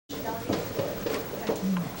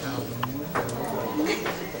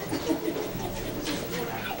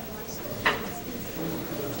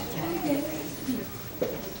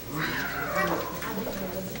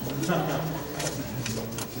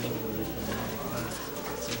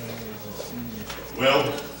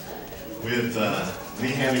Well, with me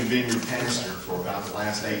having been your pastor for about the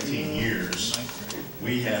last 18 years,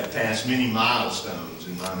 we have passed many milestones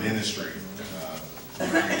in my ministry, you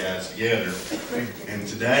guys together, and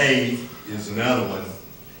today is another one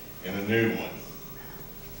and a new one.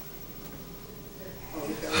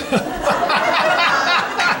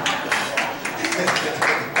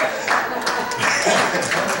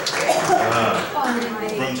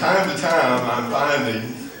 From time to time, I'm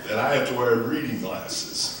finding that I have to wear reading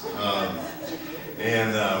glasses.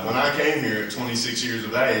 When I came here at 26 years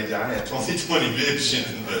of age, I had 20/20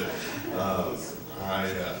 vision, but I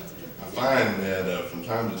find that from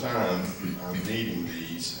time to time, I'm needing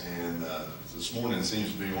these, and this morning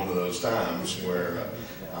seems to be one of those times where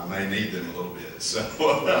I may need them a little bit. So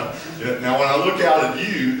now when I look out at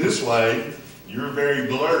you this way, you're very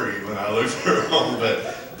blurry when I look around,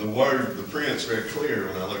 but the print's very clear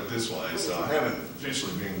when I look this way. So I haven't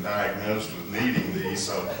officially been diagnosed with needing these,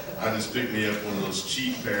 so I just picked me up one of those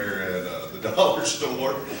cheap pair at the dollar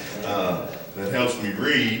store that helps me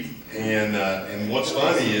read. And what's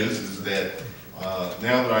funny is that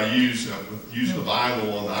now that I use the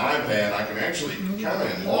Bible on the iPad, I can actually kind of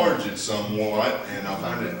enlarge it somewhat, and I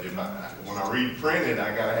find that when I read printed,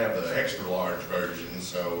 I got to have the extra large version.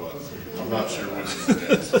 So I'm not sure which is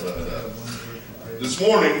best, but. This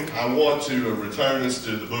morning, I want to return us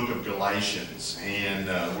to the book of Galatians, and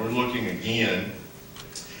we're looking again.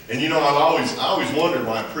 And you know, I always wondered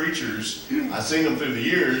why preachers, I've seen them through the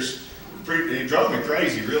years, it drove me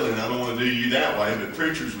crazy really, and I don't want to do you that way, but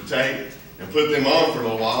preachers would take and put them on for a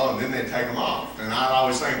little while, and then they'd take them off. And I'd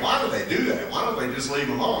always think, why do they do that? Why don't they just leave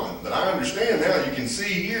them on? But I understand now, you can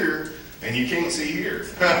see here, and you can't see here.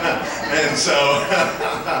 And so,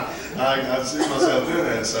 I see myself doing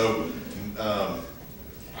that. So,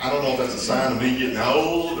 I don't know if that's a sign of me getting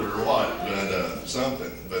old or what, but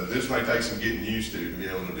something. But this may take some getting used to be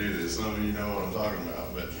able to do this. Some of you know what I'm talking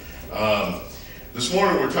about. But this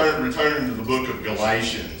morning we're returning to the book of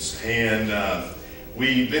Galatians, and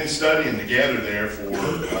we've been studying together there for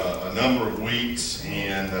a number of weeks.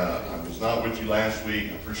 And I was not with you last week.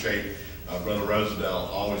 I appreciate Brother Roosevelt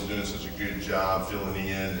always doing such a good job filling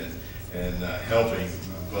in and helping.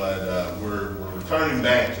 But we're returning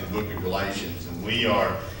back to the book of Galatians, and we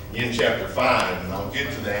are in chapter 5, and I'll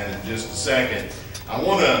get to that in just a second. I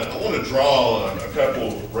want to draw a couple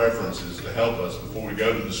of references to help us before we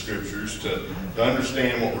go to the scriptures to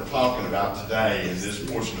understand what we're talking about today in this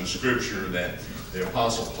portion of scripture that the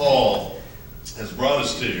Apostle Paul has brought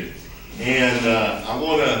us to. And I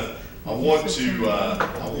want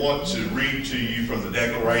to read to you from the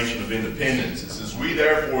Declaration of Independence. It says, "We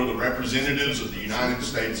therefore, the representatives of the United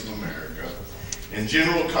States of America, in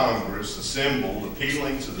General Congress assembled,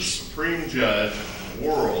 appealing to the Supreme Judge of the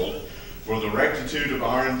world for the rectitude of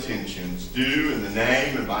our intentions, do in the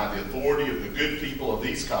name and by the authority of the good people of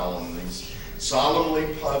these colonies,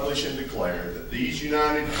 solemnly publish and declare that these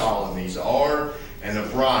united colonies are and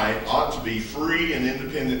of right ought to be free and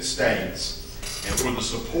independent states. And for the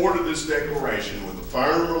support of this declaration, with a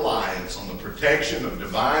firm reliance on the protection of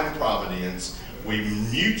divine providence, we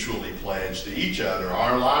mutually pledge to each other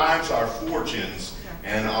our lives, our fortunes,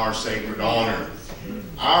 and our sacred honor."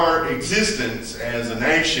 Our existence as a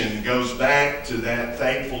nation goes back to that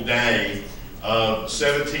fateful day of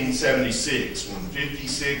 1776, when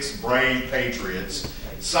 56 brave patriots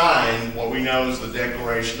signed what we know as the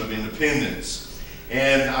Declaration of Independence.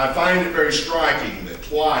 And I find it very striking that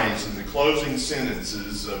twice in the closing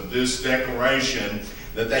sentences of this declaration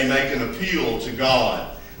that they make an appeal to God.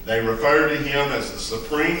 They refer to him as the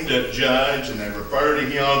supreme judge, and they refer to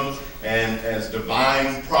him and as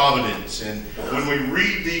divine providence. And when we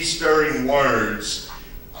read these stirring words,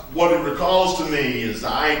 what it recalls to me is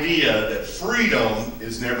the idea that freedom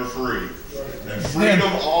is never free. That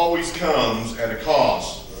freedom always comes at a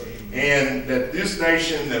cost. And that this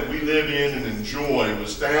nation that we live in and enjoy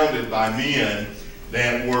was founded by men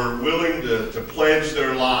that were willing to pledge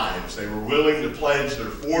their lives. They were willing to pledge their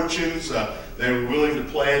fortunes. They were willing to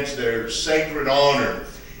pledge their sacred honor.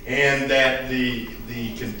 And that the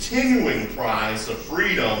continuing price of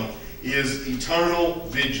freedom is eternal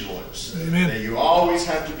vigilance. Amen. That you always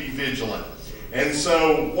have to be vigilant. And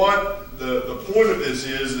so what the point of this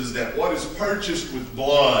is that what is purchased with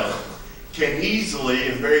blood can easily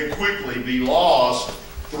and very quickly be lost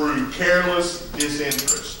through careless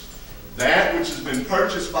disinterest. That which has been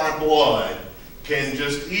purchased by blood can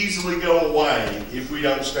just easily go away if we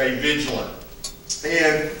don't stay vigilant.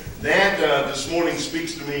 And that this morning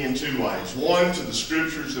speaks to me in two ways. One, to the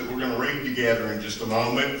scriptures that we're going to read together in just a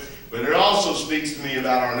moment, but it also speaks to me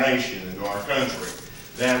about our nation and to our country.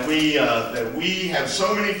 that we have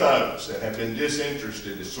so many folks that have been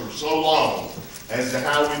disinterested for so long as to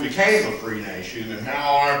how we became a free nation and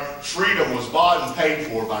how our freedom was bought and paid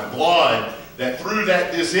for by blood, that through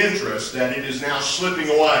that disinterest that it is now slipping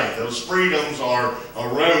away. Those freedoms are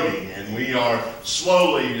eroding, and we are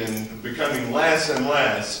slowly and becoming less and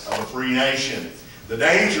less of a free nation. The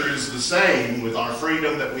danger is the same with our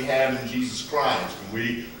freedom that we have in Jesus Christ, and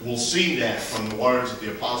we will see that from the words of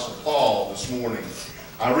the Apostle Paul this morning.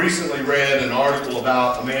 I recently read an article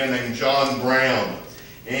about a man named John Brown,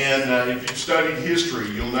 and if you've studied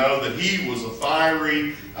history, you'll know that he was a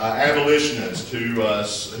fiery abolitionist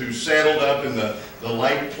who settled up in the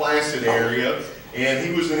Lake Placid area, and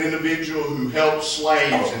he was an individual who helped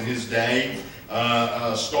slaves in his day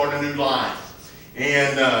start a new life.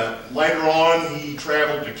 And later on, he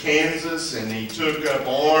traveled to Kansas, and he took up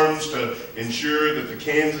arms to ensure that the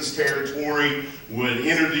Kansas Territory would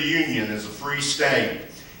enter the Union as a free state.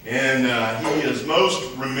 And he is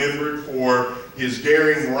most remembered for his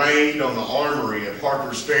daring raid on the armory at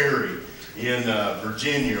Harper's Ferry in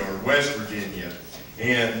Virginia, or West Virginia,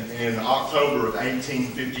 in October of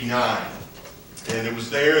 1859. And it was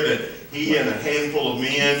there that he and a handful of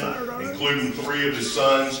men, including 3 of his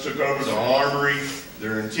sons, took over the armory.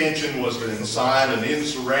 Their intention was to incite an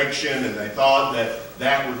insurrection, and they thought that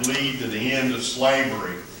that would lead to the end of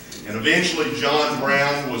slavery. And eventually John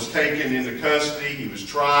Brown was taken into custody. He was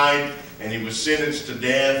tried, and he was sentenced to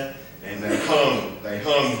death, and they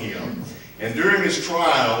hung him. And during his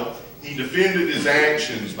trial, he defended his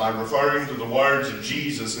actions by referring to the words of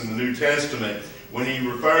Jesus in the New Testament when he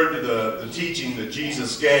referred to the teaching that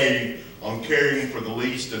Jesus gave on caring for the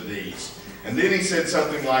least of these. And then he said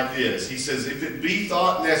something like this. He says, "If it be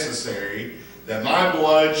thought necessary that my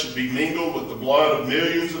blood should be mingled with the blood of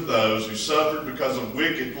millions of those who suffered because of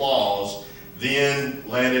wicked laws, then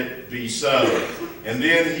let it be so." And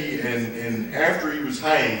then after he was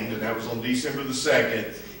hanged, and that was on December the 2nd,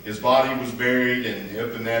 his body was buried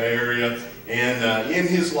up in that area. And in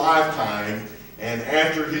his lifetime, and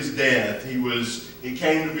after his death, he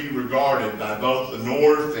came to be regarded by both the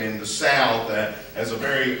North and the South as a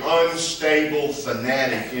very unstable,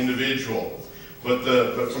 fanatic individual. But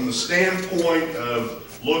from the standpoint of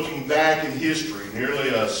looking back in history, nearly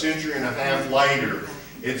a century and a half later,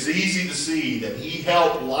 it's easy to see that he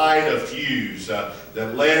helped light a fuse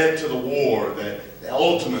that led to the war that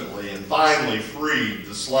ultimately and finally freed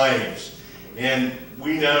the slaves. And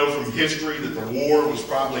we know from history that the war was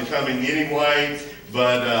probably coming anyway,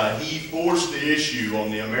 but he forced the issue on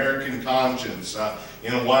the American conscience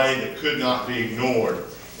in a way that could not be ignored.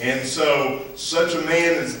 And so such a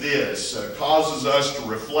man as this causes us to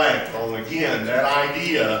reflect on, again, that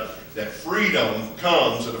idea that freedom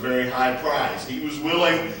comes at a very high price. He was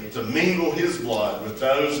willing to mingle his blood with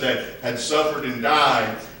those that had suffered and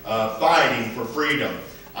died fighting for freedom.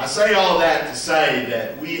 I say all that to say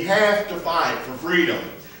that we have to fight for freedom.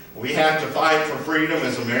 We have to fight for freedom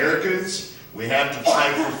as Americans. We have to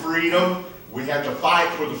fight for freedom. We have to fight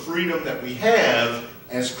for the freedom that we have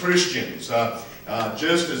as Christians.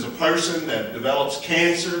 Just as a person that develops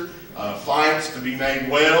cancer fights to be made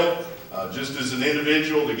well, just as an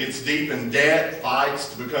individual that gets deep in debt fights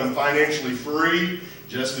to become financially free,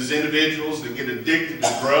 just as individuals that get addicted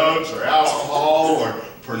to drugs or alcohol or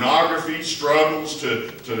pornography struggles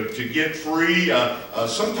to get free,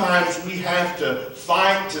 sometimes we have to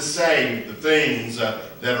fight to save the things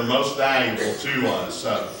that are most valuable to us.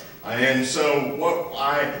 And so what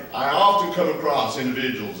I often come across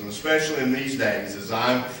individuals, and especially in these days as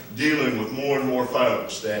I'm dealing with more and more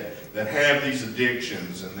folks that have these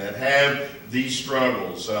addictions and that have these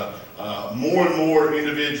struggles, more and more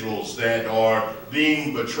individuals that are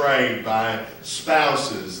being betrayed by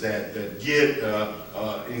spouses that get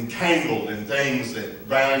entangled in things that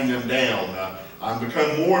bind them down. I've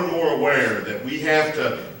become more and more aware that we have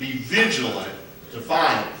to be vigilant to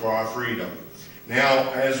fight for our freedom. Now,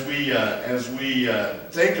 as we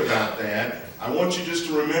think about that, I want you just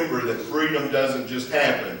to remember that freedom doesn't just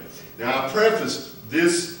happen. Now, I prefaced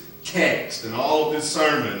this text and all of this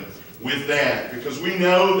sermon with that because we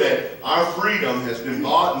know that our freedom has been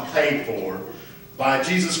bought and paid for by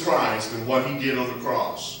Jesus Christ and what he did on the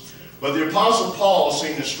cross. But the Apostle Paul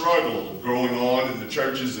seen a struggle going on in the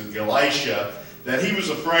churches in Galatia, that he was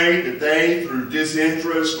afraid that they, through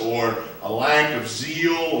disinterest or a lack of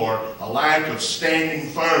zeal or a lack of standing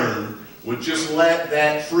firm, would just let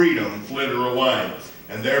that freedom flitter away.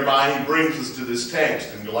 And thereby he brings us to this text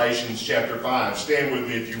in Galatians chapter 5. Stand with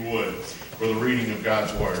me if you would for the reading of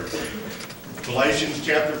God's Word. Galatians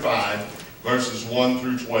chapter 5, verses 1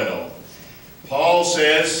 through 12. Paul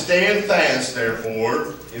says, "Stand fast,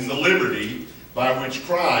 therefore, in the liberty by which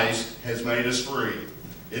Christ has made us free.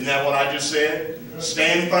 Isn't that what I just said?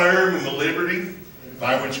 Stand firm in the liberty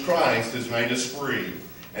by which Christ has made us free.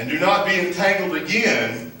 And do not be entangled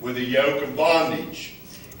again with a yoke of bondage.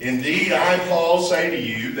 Indeed, I, Paul, say to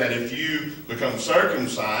you that if you become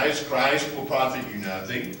circumcised, Christ will profit you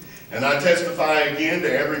nothing. And I testify again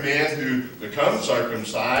to every man who becomes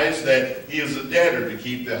circumcised that he is a debtor to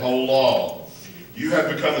keep the whole law. You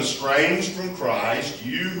have become estranged from Christ.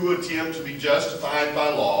 You who attempt to be justified by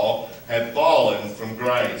law have fallen from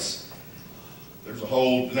grace. There's a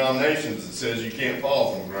whole denomination that says you can't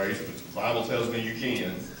fall from grace, but the Bible tells me you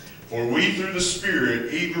can. For we through the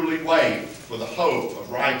Spirit eagerly wait for the hope of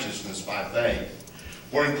righteousness by faith.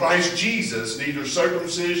 For in Christ Jesus neither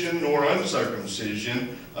circumcision nor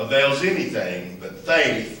uncircumcision avails anything, but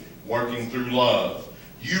faith working through love.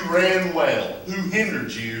 You ran well. Who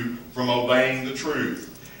hindered you from obeying the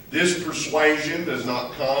truth? This persuasion does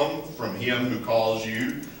not come from him who calls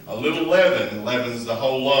you. A little leaven leavens the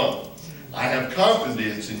whole lump. I have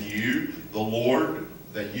confidence in you, the Lord,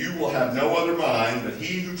 that you will have no other mind, but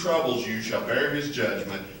he who troubles you shall bear his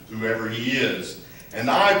judgment, whoever he is. And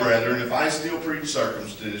I, brethren, if I still preach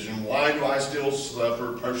circumcision, why do I still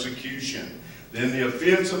suffer persecution? Then the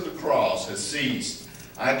offense of the cross has ceased.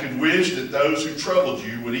 I could wish that those who troubled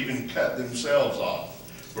you would even cut themselves off.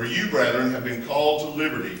 For you, brethren, have been called to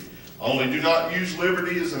liberty. Only do not use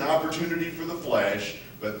liberty as an opportunity for the flesh,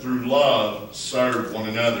 but through love serve one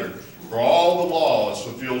another. For all the law is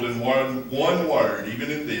fulfilled in one word,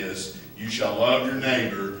 even in this, you shall love your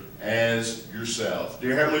neighbor as yourself.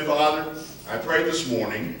 Dear Heavenly Father, I pray this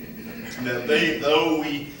morning that though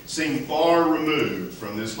we seem far removed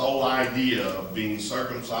from this whole idea of being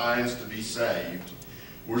circumcised to be saved,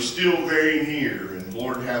 we're still very near, and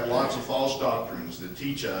Lord, have lots of false doctrines that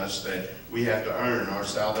teach us that we have to earn our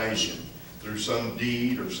salvation through some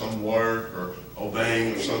deed or some work or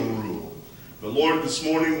obeying of some rule. But Lord, this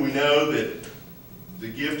morning we know that the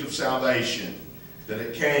gift of salvation, that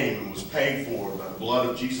it came and was paid for by the blood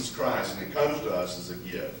of Jesus Christ, and it comes to us as a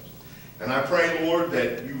gift. And I pray, Lord,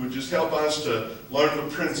 that you would just help us to learn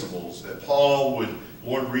the principles that Paul would,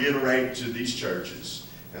 Lord, reiterate to these churches.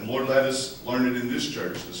 And Lord, let us learn it in this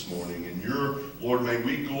church this morning. And your, Lord, may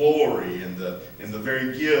we glory in the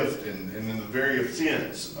very gift and in the very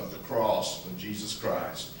offense of the cross of Jesus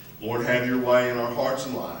Christ. Lord, have your way in our hearts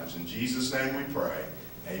and lives. In Jesus' name we pray.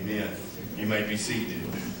 Amen. You may be seated.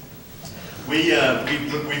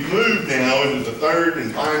 We've moved now into the third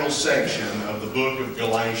and final section of the book of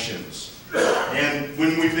Galatians. And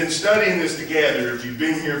when we've been studying this together, if you've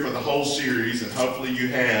been here for the whole series, and hopefully you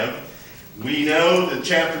have, we know that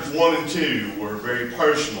chapters 1 and 2 were very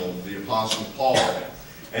personal to the Apostle Paul.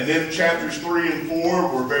 And then chapters 3 and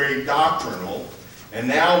 4 were very doctrinal. And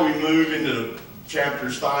now we move into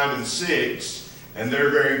chapters 5 and 6, and they're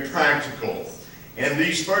very practical. And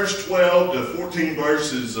these first 12 to 14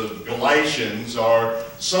 verses of Galatians are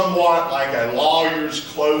somewhat like a lawyer's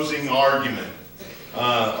closing argument.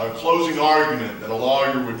 A closing argument that a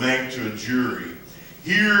lawyer would make to a jury.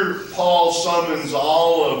 Here, Paul summons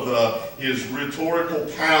all of his rhetorical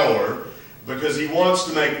power because he wants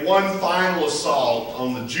to make one final assault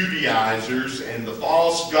on the Judaizers and the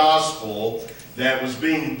false gospel that was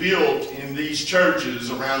being built in these churches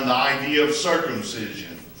around the idea of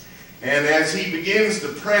circumcision. And as he begins to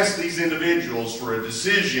press these individuals for a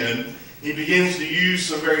decision, he begins to use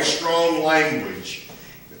some very strong language.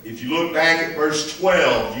 If you look back at verse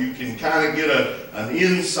 12, you can kind of get an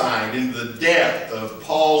insight into the depth of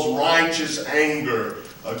Paul's righteous anger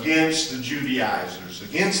against the Judaizers,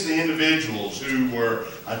 against the individuals who were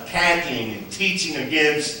attacking and teaching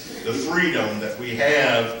against the freedom that we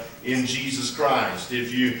have in Jesus Christ.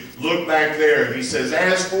 If you look back there, he says,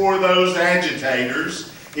 as for those agitators,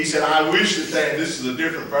 he said, I wish that this is a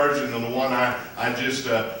different version than the one I just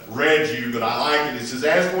read you, but I like it. It says,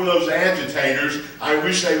 as for those agitators, I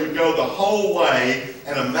wish they would go the whole way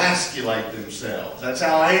and emasculate themselves. That's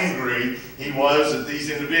how angry he was at these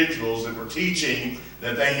individuals that were teaching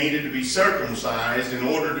that they needed to be circumcised in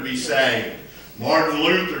order to be saved. Martin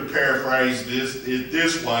Luther paraphrased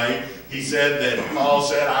this way. He said that Paul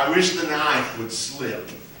said, I wish the knife would slip,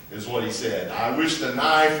 is what he said. I wish the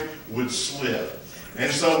knife would slip. And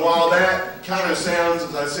so while that kind of sounds,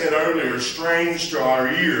 as I said earlier, strange to our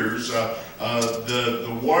ears,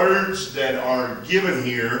 the words that are given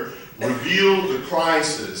here reveal the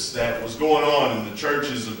crisis that was going on in the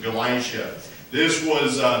churches of Galatia. This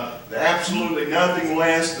was absolutely nothing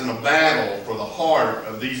less than a battle for the heart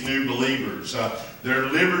of these new believers. Their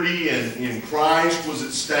liberty in Christ was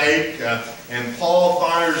at stake, and Paul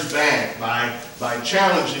fires back by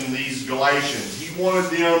challenging these Galatians. He he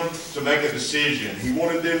wanted them to make a decision. He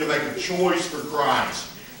wanted them to make a choice for Christ.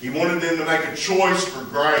 He wanted them to make a choice for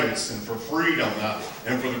grace and for freedom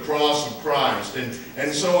and for the cross of Christ.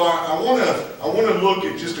 And so I want to look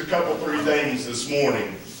at just a couple, three things this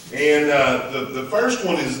morning. And the first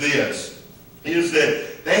one is this, is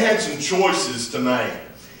that they had some choices to make.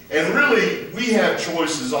 And really, we have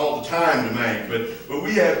choices all the time to make, but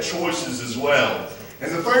we have choices as well.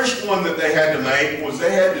 And the first one that they had to make was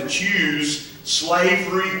they had to choose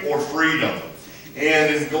slavery or freedom.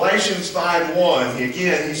 And in Galatians 5:1,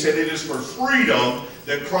 again, he said, it is for freedom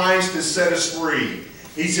that Christ has set us free.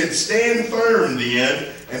 He said, stand firm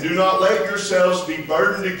then, and do not let yourselves be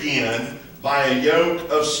burdened again by a yoke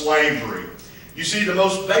of slavery. You see, the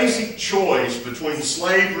most basic choice between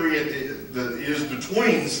slavery is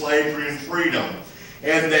between slavery and freedom.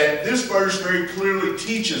 And that this verse very clearly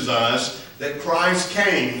teaches us that Christ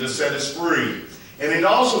came to set us free. And it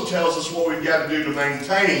also tells us what we've got to do to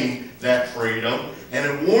maintain that freedom. And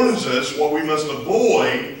it warns us what we must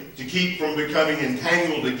avoid to keep from becoming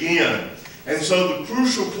entangled again. And so the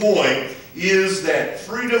crucial point is that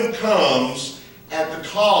freedom comes at the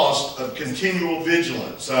cost of continual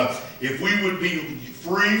vigilance. If we would be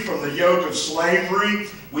free from the yoke of slavery,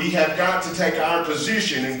 we have got to take our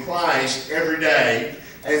position in Christ every day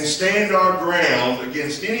and stand our ground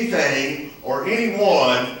against anything or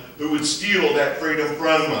anyone who would steal that freedom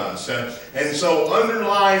from us. And so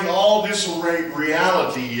underlying all this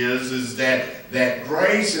reality is that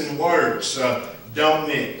grace and works don't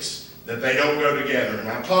mix, that they don't go together. And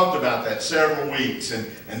I've talked about that several weeks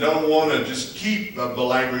and don't want to just keep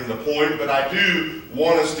belaboring the point, but I do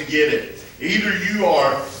want us to get it. Either you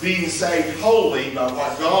are being saved wholly by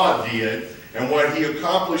what God did and what He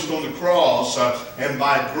accomplished on the cross, and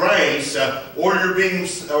by grace, or you're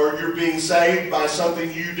being saved by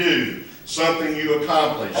something you do, something you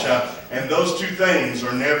accomplish, and those two things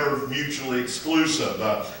are never mutually exclusive.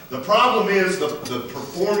 The problem is the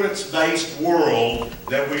performance-based world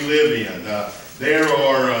that we live in.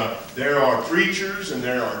 There are preachers and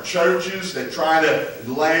there are churches that try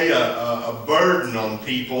to lay a burden on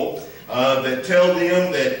people. That tell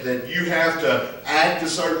them that you have to act a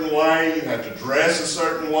certain way, you have to dress a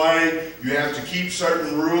certain way, you have to keep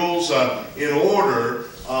certain rules in order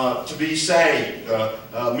to be saved.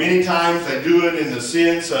 Many times they do it in the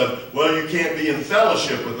sense of, well, you can't be in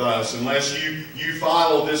fellowship with us unless you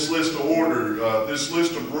follow this list of order, this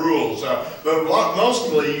list of rules.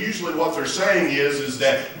 But usually what they're saying is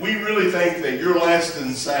that we really think that you're less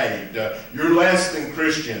than saved, you're less than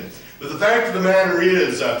Christian. But the fact of the matter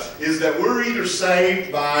is that we're either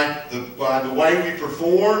saved by the way we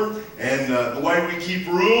perform and the way we keep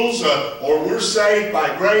rules, or we're saved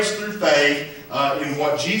by grace through faith in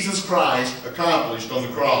what Jesus Christ accomplished on the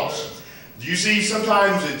cross. Do you see?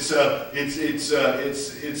 Sometimes it's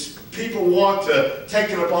people want to take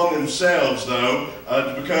it upon themselves, though,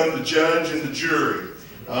 to become the judge and the jury,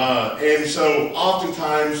 and so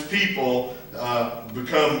oftentimes people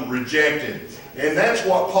become rejected. And that's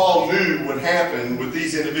what Paul knew would happen with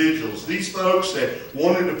these individuals. These folks that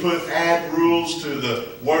wanted to add rules to the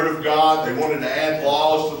Word of God, they wanted to add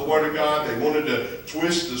laws to the Word of God, they wanted to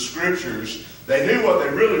twist the Scriptures. They knew what they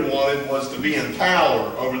really wanted was to be in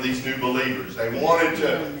power over these new believers. They wanted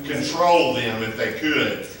to control them if they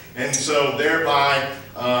could. And so thereby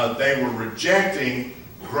they were rejecting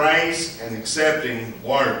grace and accepting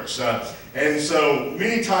works. And so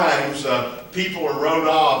many times people are wrote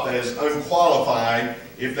off as unqualified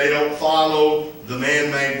if they don't follow the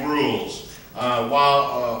man-made rules. A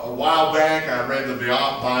while back I read the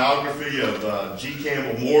biography of G.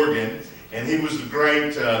 Campbell Morgan, and he was the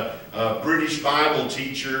great British Bible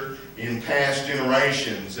teacher in past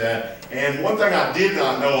generations. And one thing I did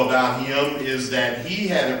not know about him is that he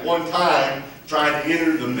had at one time tried to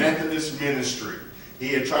enter the Methodist ministry. He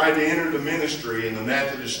had tried to enter the ministry in the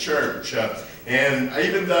Methodist Church. And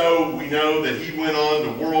even though we know that he went on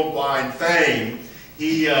to worldwide fame,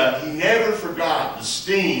 he never forgot the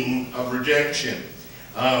sting of rejection.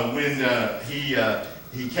 When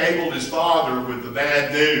he cabled his father with the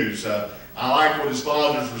bad news, I like what his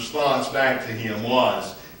father's response back to him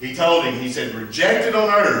was. He told him, he said, rejected on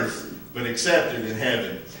earth, but accepted in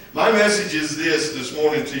heaven. My message is this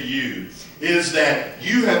morning to you, is that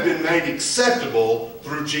you have been made acceptable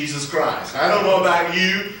through Jesus Christ. I don't know about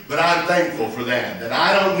you, but I'm thankful for that. That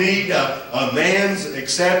I don't need a man's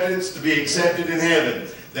acceptance to be accepted in heaven.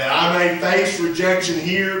 That I may face rejection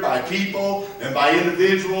here by people and by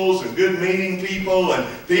individuals and good-meaning people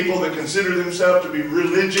and people that consider themselves to be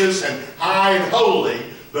religious and high and holy.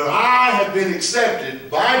 But I have been accepted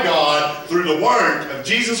by God through the work of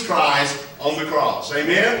Jesus Christ on the cross.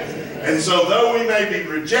 Amen? And so though we may be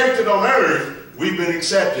rejected on earth, we've been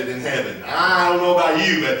accepted in heaven. I don't know about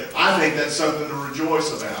you, but I think that's something to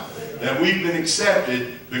rejoice about. That we've been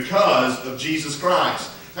accepted because of Jesus Christ.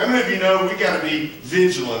 How many of you know we've got to be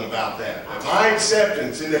vigilant about that? That my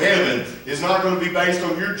acceptance into heaven is not going to be based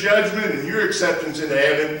on your judgment, and your acceptance into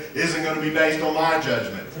heaven isn't going to be based on my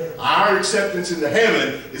judgment. Our acceptance into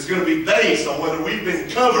heaven is going to be based on whether we've been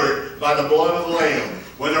covered by the blood of the Lamb,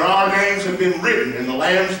 whether our names have been written in the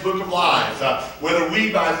Lamb's book of life, whether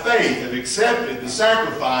we by faith have accepted the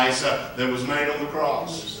sacrifice that was made on the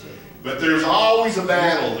cross. But there's always a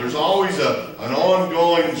battle. There's always an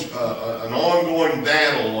ongoing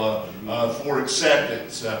battle for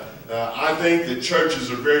acceptance. I think that churches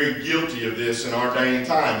are very guilty of this in our day and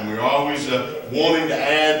time. We're always wanting to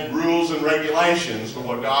add rules and regulations to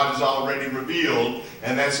what God has already revealed,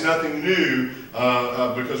 and that's nothing new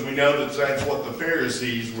because we know that that's what the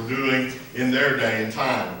Pharisees were doing in their day and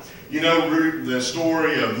time. You know, the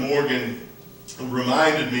story of Morgan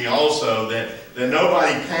reminded me also that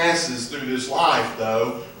nobody passes through this life,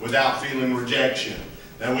 though, without feeling rejection.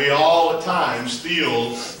 That we all at times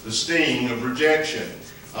feel the sting of rejection.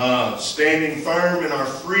 Standing firm in our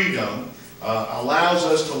freedom allows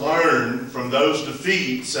us to learn from those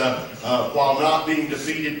defeats while not being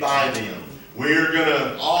defeated by them. We're going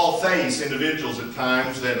to all face individuals at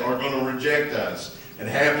times that are going to reject us. It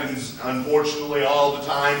happens, unfortunately, all the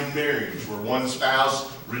time in marriage, where one spouse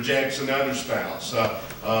rejects another spouse. A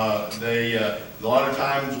lot of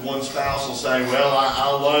times one spouse will say, well,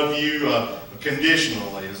 I'll love you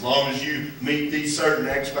conditionally, as long as you meet these certain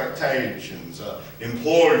expectations.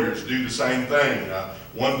 Employers do the same thing.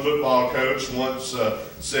 One football coach once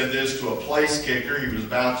said this to a place kicker. He was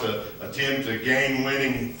about to attempt a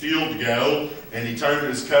game-winning field goal, and he turned to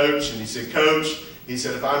his coach and he said, Coach, he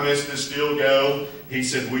said, if I miss this field goal, he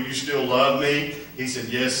said, will you still love me? He said,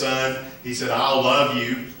 yes, son. He said, I'll love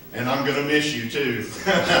you, and I'm going to miss you too.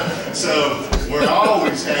 So we're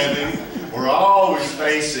always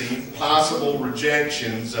facing possible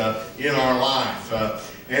rejections in our life. But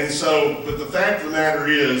the fact of the matter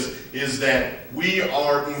is that we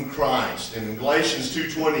are in Christ. And in Galatians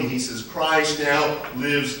 2:20, he says, Christ now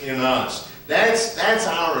lives in us. That's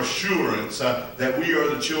our assurance that we are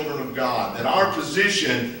the children of God, that our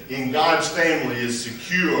position in God's family is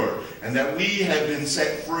secure, and that we have been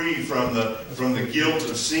set free from the guilt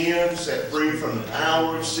of sin, set free from the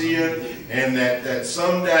power of sin, and that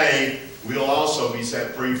someday we'll also be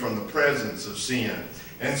set free from the presence of sin.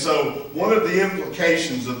 And so one of the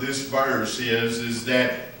implications of this verse is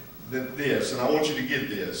that this, and I want you to get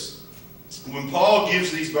this. When Paul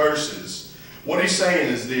gives these verses, what he's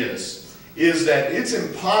saying is this, is that it's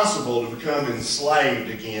impossible to become enslaved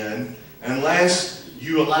again unless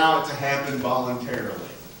you allow it to happen voluntarily.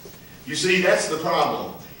 You see, that's the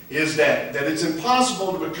problem, is that it's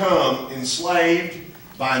impossible to become enslaved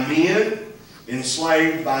by men,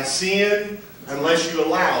 enslaved by sin, unless you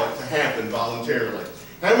allow it to happen voluntarily.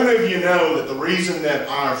 How many of you know that the reason that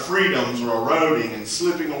our freedoms are eroding and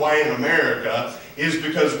slipping away in America is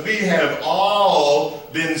because we have all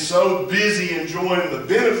been so busy enjoying the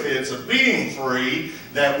benefits of being free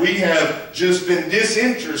that we have just been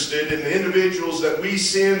disinterested in the individuals that we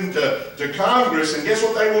send to Congress. And guess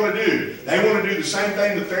what they want to do? They want to do the same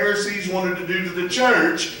thing the Pharisees wanted to do to the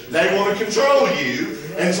church. They want to control you.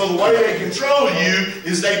 And so the way they control you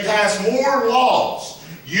is they pass more laws.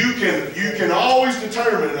 You can always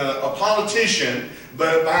determine a politician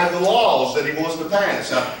by the laws that he wants to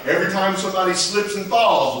pass. Every time somebody slips and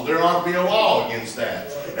falls, well, there ought to be a law against that.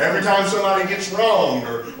 Every time somebody gets wronged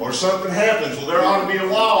or something happens, well, there ought to be a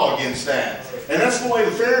law against that. And that's the way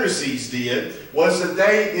the Pharisees did, was that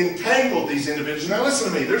they entangled these individuals. Now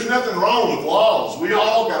listen to me, there's nothing wrong with laws. We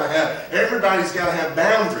all got to have, everybody's got to have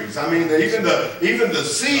boundaries. I mean, even the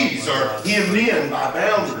seas are hemmed in by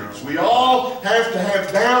boundaries. We all have to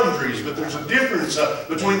have boundaries, but there's a difference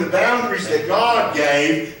between the boundaries that God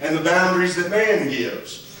gave and the boundaries that man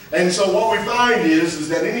gives. And so what we find is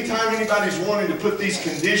that anytime anybody's wanting to put these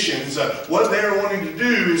conditions, what they're wanting to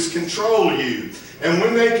do is control you. And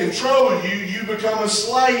when they control you, you become a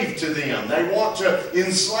slave to them. They want to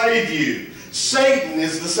enslave you. Satan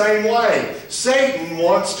is the same way. Satan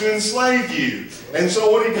wants to enslave you. And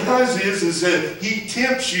so what he does is that he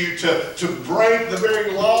tempts you to break the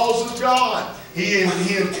very laws of God. He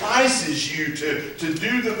entices you to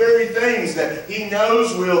do the very things that he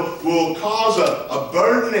knows will cause a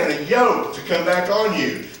burden and a yoke to come back on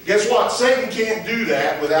you. Guess what? Satan can't do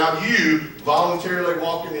that without you voluntarily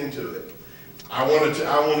walking into it. I want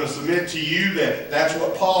to submit to you that that's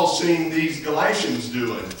what Paul's seeing these Galatians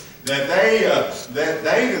doing. That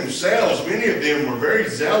they themselves, many of them were very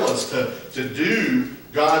zealous to do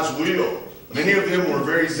God's will. Many of them were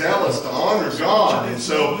very zealous to honor God, and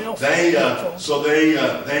so they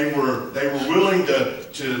were willing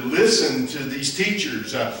to listen to these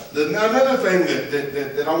teachers. Another thing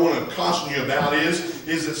that I want to caution you about is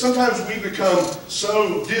that sometimes we become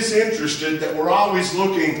so disinterested that we're always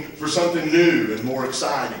looking for something new and more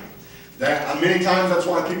exciting. Many times that's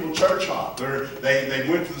why people church hop. They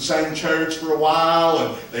went to the same church for a while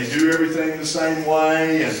and they do everything the same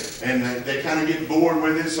way, and they kind of get bored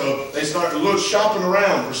with it, so they start shopping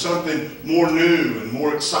around for something more new and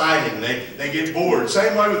more exciting. They get bored.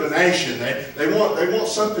 Same way with the nation. They want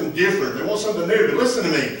something different. They want something new. But listen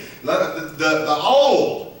to me. The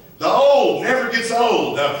old never gets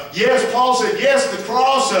old. Yes, Paul said, yes, the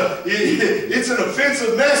cross, it's an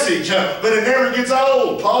offensive message, but it never gets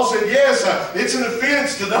old. Paul said, yes, it's an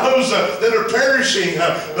offense to those that are perishing,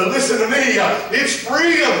 but listen to me, it's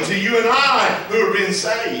freedom to you and I who are being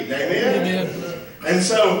saved. Amen? Amen. And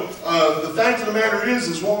so the fact of the matter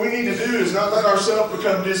is what we need to do is not let ourselves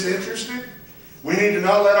become disinterested. We need to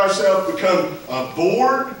not let ourselves become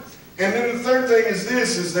bored. And then the third thing is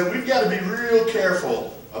this, is that we've got to be real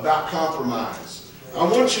careful about compromise. I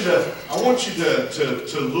want you to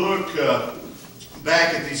look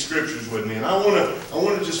back at these scriptures with me, and I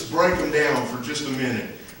want to just break them down for just a minute.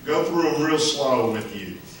 Go through them real slow with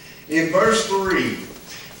you. In verse 3,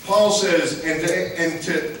 Paul says,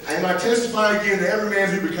 and I testify again to every man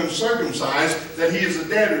who becomes circumcised that he is a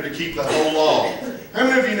debtor to keep the whole law. How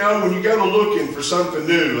many of you know when you go to looking for something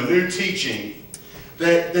new, a new teaching,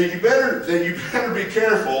 that you better be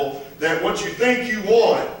careful that what you think you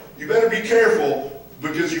want, you better be careful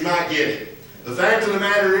because you might get it. The fact of the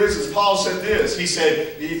matter is, as Paul said this, he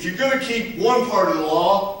said, if you're going to keep one part of the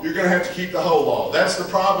law, you're going to have to keep the whole law. That's the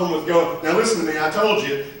problem with going. Now listen to me, I told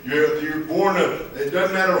you, you're born of, it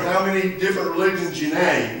doesn't matter how many different religions you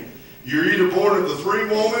name, you're either born of the free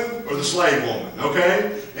woman or the slave woman,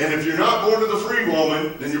 okay? And if you're not born of the free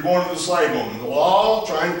woman, then you're born of the slave woman. The law,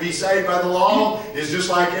 trying to be saved by the law, is just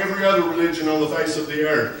like every other religion on the face of the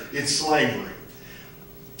earth. It's slavery.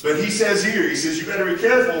 But he says here, he says you better be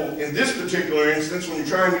careful in this particular instance when you're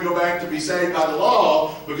trying to go back to be saved by the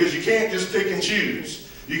law, because you can't just pick and choose.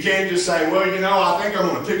 You can't just say, well, you know, I think I'm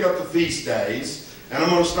going to pick up the feast days and I'm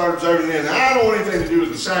going to start observing them. Now, I don't want anything to do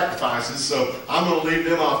with the sacrifices, so I'm going to leave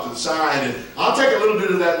them off to the side. And I'll take a little bit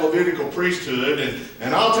of that Levitical priesthood,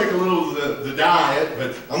 and I'll take a little of the diet,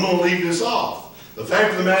 but I'm going to leave this off. The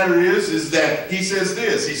fact of the matter is that he says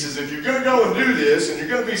this. He says, if you're going to go and do this, and you're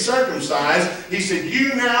going to be circumcised, he said,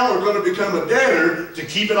 you now are going to become a debtor to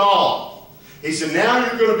keep it all. He said, now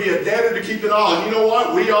you're going to be a debtor to keep it all. And you know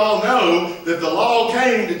what? We all know that the law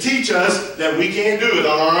came to teach us that we can't do it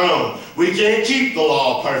on our own. We can't keep the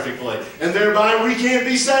law perfectly. And thereby we can't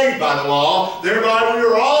be saved by the law. Thereby we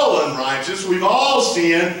are all unrighteous. We've all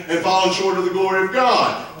sinned and fallen short of the glory of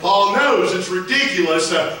God. Paul knows it's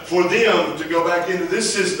ridiculous for them to go back into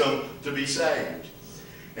this system to be saved.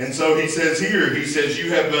 And so he says here, he says,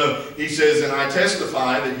 and I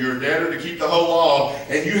testify that you're a debtor to keep the whole law,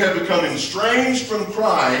 and you have become estranged from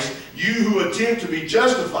Christ. You who attempt to be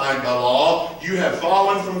justified by law, you have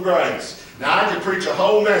fallen from grace. Now, I could preach a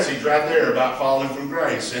whole message right there about falling from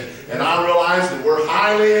grace. And I realize that we're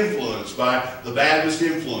highly influenced by the Baptist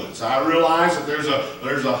influence. I realize that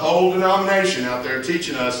there's a whole denomination out there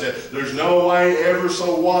teaching us that there's no way ever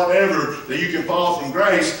so whatever that you can fall from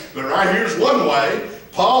grace. But right here's one way.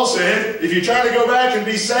 Paul said, if you try to go back and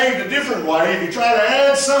be saved a different way, if you try to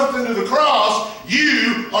add something to the cross,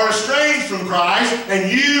 you are estranged from Christ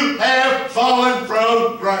and you have fallen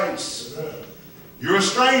from grace. You're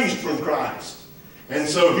estranged from Christ. And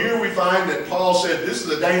so here we find that Paul said this is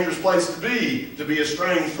a dangerous place to be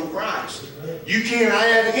estranged from Christ. You can't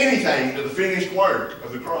add anything to the finished work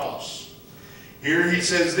of the cross. Here he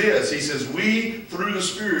says this, he says, we through the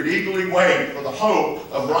Spirit eagerly wait for the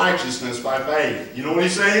hope of righteousness by faith. You know what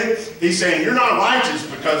he's saying? He's saying you're not righteous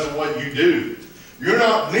because of what you do. You're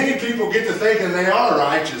not, many people get to thinking they are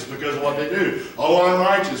righteous because of what they do. Oh, I'm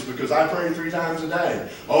righteous because I pray 3 times a day.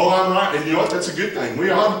 Oh, I'm right. And you know what? That's a good thing. We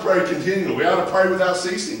ought to pray continually. We ought to pray without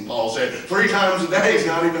ceasing, Paul said. 3 times a day is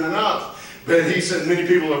not even enough. But he said, many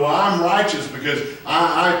people are, well, I'm righteous because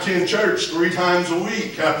I attend church 3 times a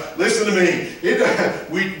week. Listen to me.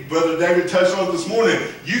 Brother David touched on it this morning.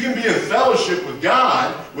 You can be in fellowship with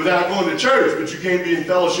God without going to church, but you can't be in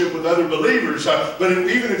fellowship with other believers. But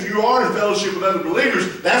even if you are in fellowship with other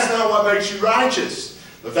believers, that's not what makes you righteous.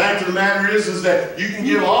 The fact of the matter is that you can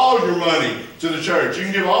give all your money to the church. You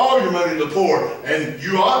can give all your money to the poor. And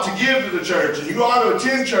you ought to give to the church. And you ought to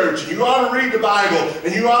attend church. And you ought to read the Bible.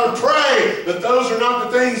 And you ought to pray. But those are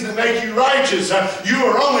not the things that make you righteous. You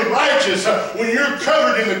are only righteous when you're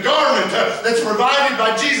covered in the garment that's provided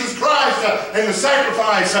by Jesus Christ and the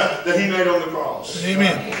sacrifice that He made on the cross.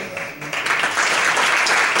 Amen.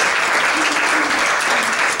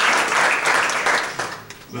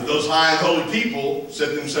 But those high and holy people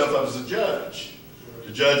set themselves up as a judge,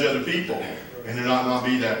 to judge other people, and it ought not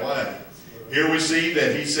be that way. Here we see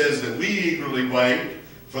that he says that we eagerly wait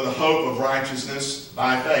for the hope of righteousness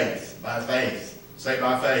by faith. By faith. Say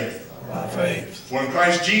by faith. By faith. For in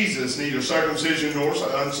Christ Jesus neither circumcision nor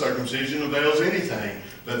uncircumcision avails anything,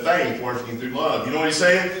 but faith working through love. You know what he's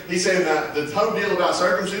saying? He's saying that the whole deal about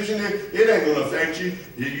circumcision, it ain't going to affect you.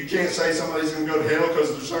 You can't say somebody's going to go to hell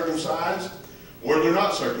because they're circumcised, or they're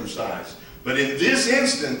not circumcised. But in this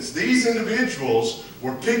instance, these individuals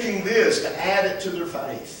were picking this to add it to their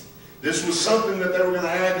faith. This was something that they were going to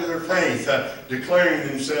add to their faith, declaring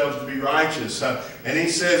themselves to be righteous. And he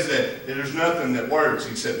says that there's nothing that works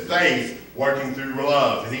except faith working through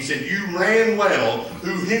love. And he said, you ran well,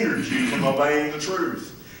 who hindered you from obeying the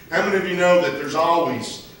truth? How many of you know that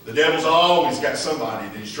the devil's always got somebody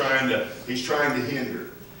that he's trying to hinder?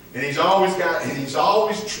 And he's always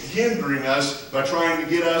hindering us by trying to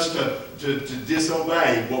get us to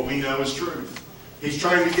disobey what we know is truth. He's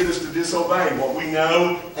trying to get us to disobey what we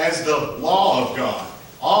know as the law of God.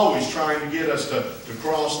 Always trying to get us to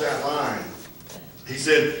cross that line. He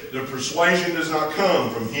said, the persuasion does not come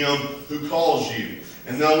from him who calls you.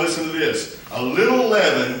 And now listen to this. A little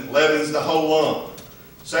leaven leavens the whole lump.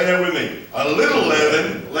 Say that with me. A little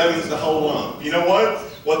leaven leavens the whole lump. You know what?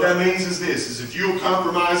 What that means is this, is if you'll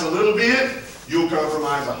compromise a little bit, you'll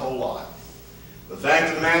compromise a whole lot. The fact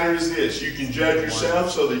of the matter is this, you can judge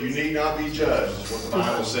yourself so that you need not be judged, is what the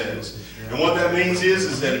Bible says. And what that means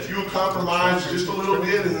is that if you'll compromise just a little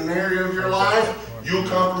bit in an area of your life, you'll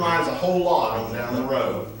compromise a whole lot on down the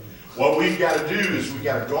road. What we've got to do is we've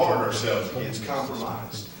got to guard ourselves against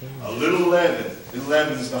compromise. A little leaven, it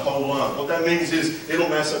leavens the whole lump. What that means is it'll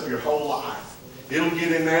mess up your whole life. It'll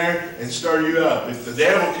get in there and stir you up. If the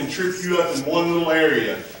devil can trip you up in one little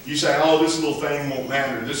area, you say, oh, this little thing won't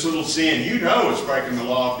matter. This little sin, you know it's breaking the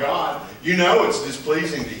law of God. You know it's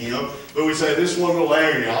displeasing to Him. But we say, this one little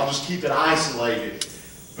area, I'll just keep it isolated.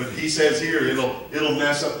 But he says here, it'll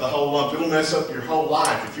mess up the whole lump. It'll mess up your whole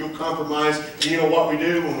life. If you'll compromise, you know what we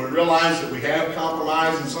do when we realize that we have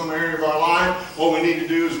compromised in some area of our life? What we need to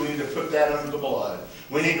do is we need to put that under the blood.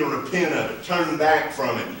 We need to repent of it, turn back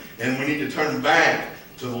from it, and we need to turn back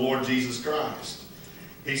to the Lord Jesus Christ.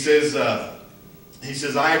 He says,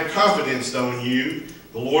 I have confidence, though, in you,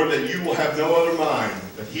 the Lord, that you will have no other mind,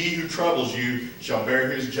 but he who troubles you shall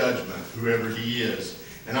bear his judgment, whoever he is.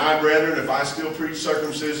 And I, brethren, if I still preach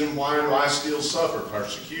circumcision, why do I still suffer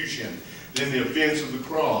persecution? Then the offense of the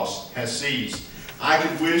cross has ceased. I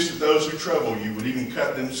could wish that those who trouble you would even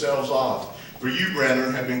cut themselves off. For you,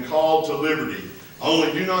 brethren, have been called to liberty.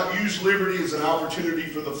 Only do not use liberty as an opportunity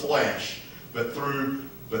for the flesh, but through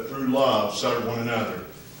love serve one another.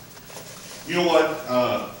 You know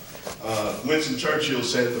what Winston Churchill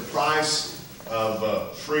said, the price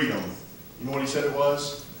of freedom, you know what he said it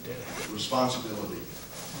was? Responsibility.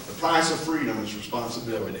 The price of freedom is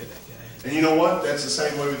responsibility. And you know what? That's the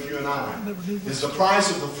same way with you and I. It's the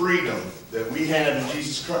price of the freedom that we have in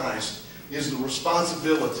Jesus Christ is the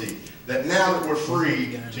responsibility that now that we're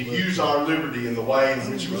free to use our liberty in the way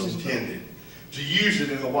in which it was intended, to use it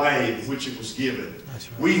in the way in which it was given.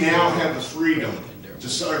 We now have the freedom to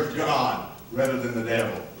serve God rather than the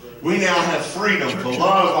devil. We now have freedom to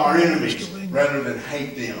love our enemies rather than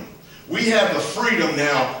hate them. We have the freedom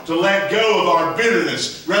now to let go of our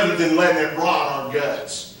bitterness rather than letting it rot our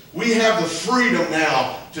guts. We have the freedom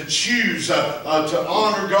now to choose to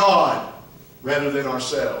honor God rather than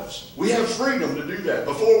ourselves. We have freedom to do that.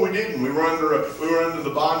 Before we didn't. We were under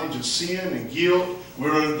the bondage of sin and guilt. We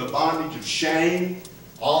were under the bondage of shame.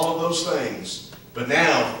 All of those things. But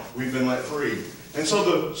now we've been let free. And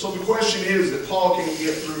so the question is that Paul can't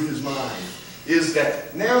get through his mind is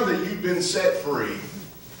that now that you've been set free,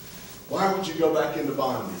 why would you go back into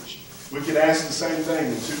bondage? We could ask the same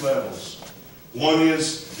thing in two levels. One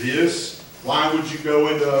is this. Why would you go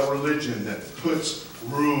into a religion that puts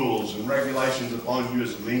rules and regulations upon you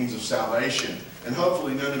as a means of salvation? And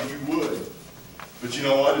hopefully none of you would. But you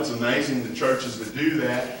know what? It's amazing the churches that do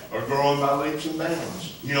that are growing by leaps and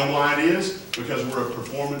bounds. You know why it is? Because we're a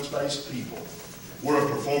performance-based people. We're a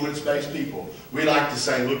performance-based people. We like to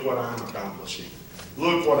say, look what I'm accomplishing.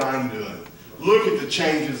 Look what I'm doing. Look at the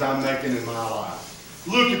changes I'm making in my life.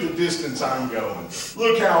 Look at the distance I'm going.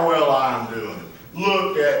 Look how well I'm doing.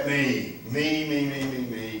 Look at me.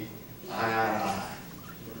 Me. I.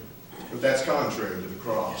 But that's contrary to the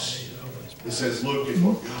cross. It says, look at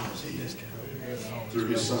what God did through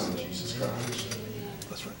His Son, Jesus Christ.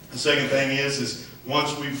 The second thing is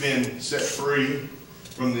once we've been set free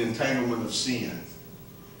from the entanglement of sin,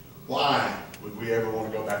 why would we ever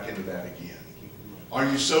want to go back into that again? Are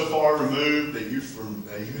you so far removed that you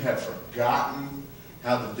have forgotten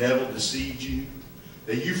how the devil deceived you?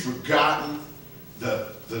 That you've forgotten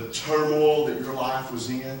the turmoil that your life was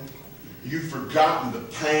in? You've forgotten the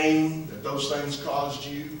pain that those things caused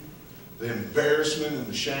you? The embarrassment and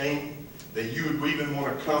the shame? That you would even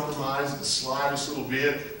want to compromise the slightest little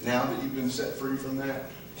bit now that you've been set free from that?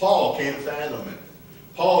 Paul can't fathom it.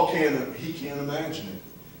 Paul can't imagine it.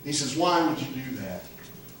 He says, why would you do that?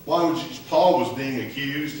 Why would you? Paul was being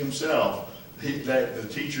accused himself. The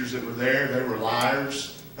teachers that were there, they were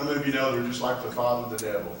liars. How many of you know they're just like the father, the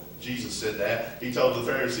devil? Jesus said that. He told the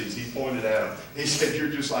Pharisees, he pointed at them. He said, you're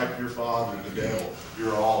just like your father, the devil.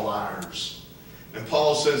 You're all liars. And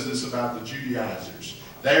Paul says this about the Judaizers.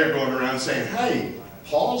 They're going around saying, hey,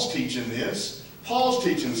 Paul's teaching this. Paul's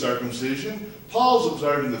teaching circumcision. Paul's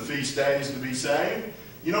observing the feast days to be saved.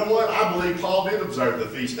 You know what? I believe Paul did observe the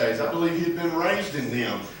feast days. I believe he had been raised in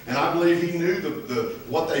them. And I believe he knew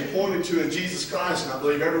what they pointed to in Jesus Christ. And I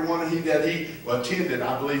believe everyone that he attended,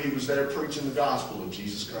 I believe he was there preaching the gospel of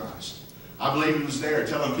Jesus Christ. I believe he was there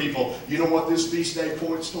telling people, you know what this feast day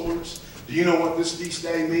points towards? Do you know what this feast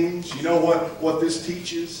day means? You know what this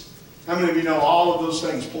teaches? How many of you know all of those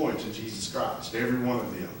things point to Jesus Christ? Every one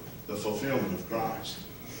of them. The fulfillment of Christ.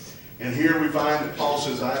 And here we find that Paul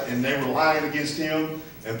says, and they were lying against him.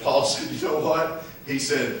 And Paul said, you know what? He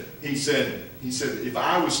said, if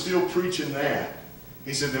I was still preaching that,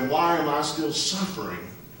 he said, then why am I still suffering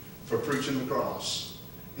for preaching the cross?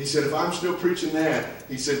 He said, if I'm still preaching that,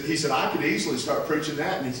 he said, I could easily start preaching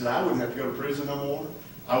that. And he said, I wouldn't have to go to prison no more.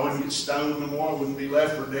 I wouldn't get stoned no more. I wouldn't be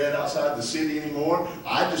left for dead outside the city anymore.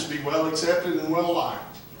 I'd just be well accepted and well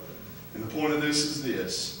liked. And the point of this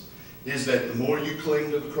is that the more you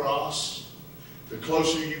cling to the cross, the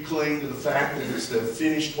closer you cling to the fact that it's the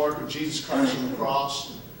finished work of Jesus Christ on the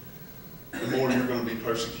cross, the more you're going to be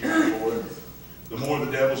persecuted for it. The more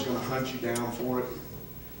the devil's going to hunt you down for it.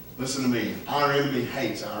 Listen to me. Our enemy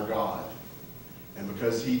hates our God. And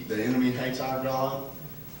because the enemy hates our God,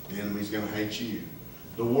 the enemy's going to hate you.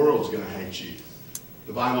 The world's going to hate you.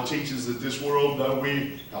 The Bible teaches that this world, though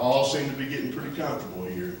we all seem to be getting pretty comfortable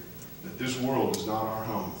here, that this world is not our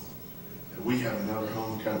home. That we have another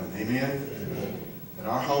home coming. Amen? Amen. That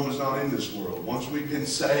our home is not in this world. Once we've been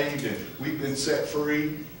saved and we've been set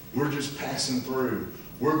free, we're just passing through.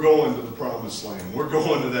 We're going to the promised land. We're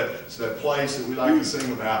going to that place that we like to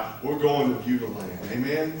sing about. We're going to Beulah land.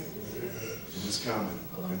 Amen? And it's coming.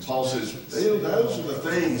 And Paul says, those are the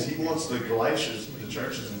things he wants the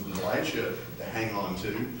churches in Galatia to hang on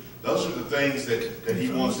to. Those are the things that he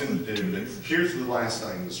wants them to do. But here's the last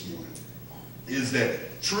thing this morning, is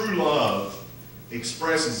that true love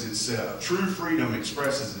expresses itself. True freedom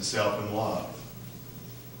expresses itself in love.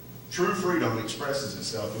 True freedom expresses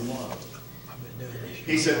itself in love.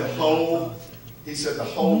 He said the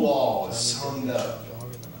whole law is summed up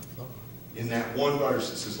in that one verse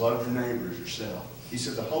that says, love your neighbor as yourself. He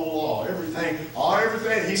said the whole law, everything.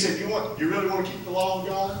 He said, you really want to keep the law of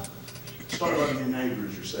God? Start loving your neighbor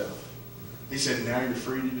as yourself. He said, now you're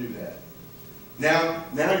free to do that.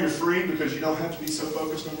 Now you're free because you don't have to be so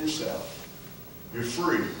focused on yourself. You're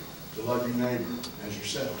free to love your neighbor as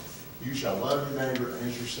yourself. You shall love your neighbor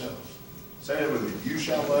as yourself. Say it with me. You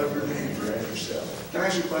shall love your neighbor as yourself. Can I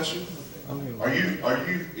ask you a question? Are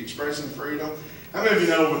you expressing freedom? How many of you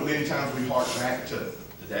know that many times we hark back to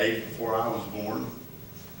the day before I was born?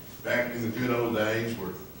 Back in the good old days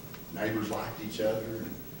where neighbors liked each other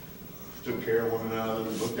and took care of one another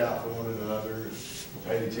and looked out for one another and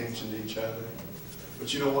paid attention to each other.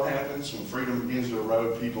 But you know what happens when freedom begins to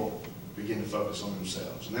erode? People begin to focus on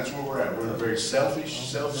themselves. And that's where we're at. We're in a very selfish,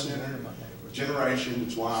 self-centered generation.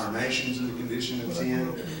 It's why our nation's in the condition it's in.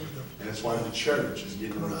 And it's why the church is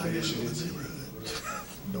getting in the condition it's in.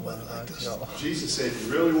 Jesus said,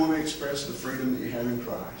 you really want to express the freedom that you have in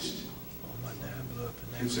Christ,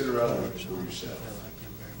 consider others for yourself.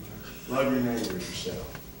 Love your neighbor as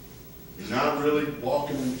yourself. You're not really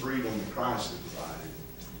walking in freedom that Christ has provided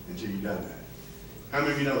until you've done that. How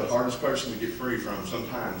many of you know the hardest person to get free from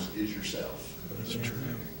sometimes is yourself? That's true.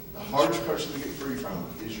 The hardest person to get free from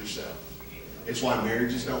is yourself. It's why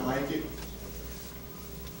marriages don't make it.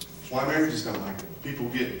 It's why marriages don't make it. People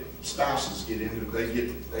spouses get into, they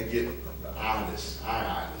get itis.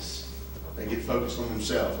 they get focused on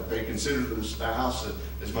themselves, if they consider their spouse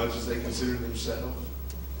as much as they consider themselves.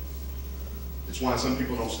 It's why some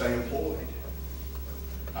people don't stay employed.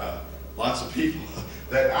 Lots of people,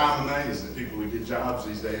 that I'm amazed at people who get jobs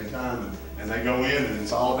these days and time, and they go in and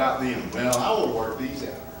it's all about them. Well, I want to work these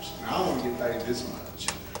hours, and I want to get paid this much.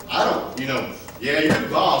 I don't, yeah, you're the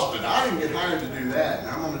boss, but I didn't get hired to do that, and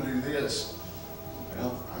I'm going to do this.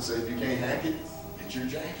 Well, I say, if you can't hack it, get your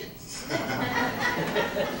jacket.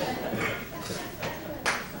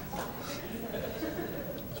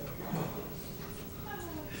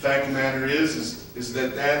 The fact of the matter is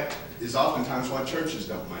that is oftentimes why churches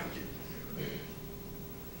don't make it.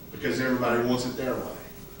 Because everybody wants it their way.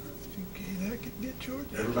 If you can't hack it, get yours.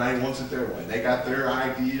 Everybody wants it their way. They got their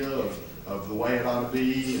idea of the way it ought to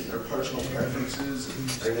be and their personal preferences, and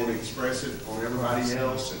they want to express it on everybody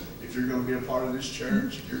else. And if you're going to be a part of this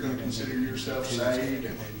church, if you're going to consider yourself saved,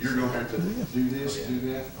 and you're going to have to do this, do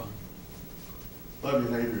that, love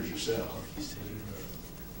your neighbor as yourself.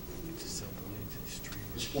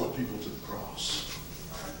 Let's point people to the cross.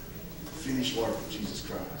 Finished work of Jesus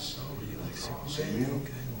Christ. Amen.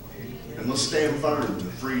 And let's stand firm in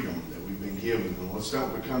the freedom that we've been given. And let's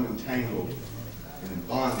don't become entangled and in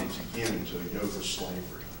bondage again to a yoke of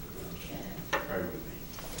slavery. Pray with me.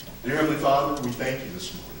 Dear Heavenly Father, we thank you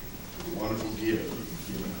this morning for the wonderful gift that you've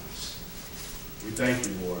given us. We thank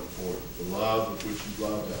you, Lord, for the love with which you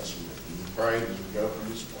loved us with. And we pray as we go from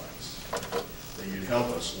this place that you'd help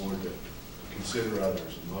us, Lord, to consider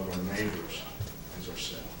others and love our neighbors as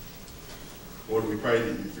ourselves. Lord, we pray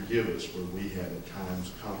that you forgive us where we have at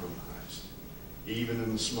times compromised, even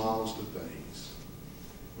in the smallest of things.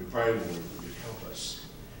 We pray, Lord, that you help us.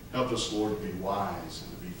 Help us, Lord, to be wise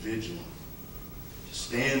and to be vigilant, to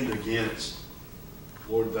stand against,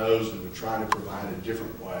 Lord, those that are trying to provide a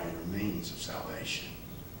different way or means of salvation.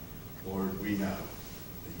 Lord, we know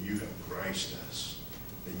that you have graced us,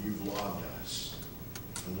 that you've loved us,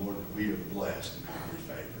 and Lord, that we are blessed and highly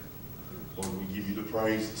favored. Lord, we give you the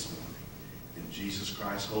praise this morning. In Jesus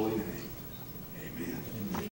Christ's holy name.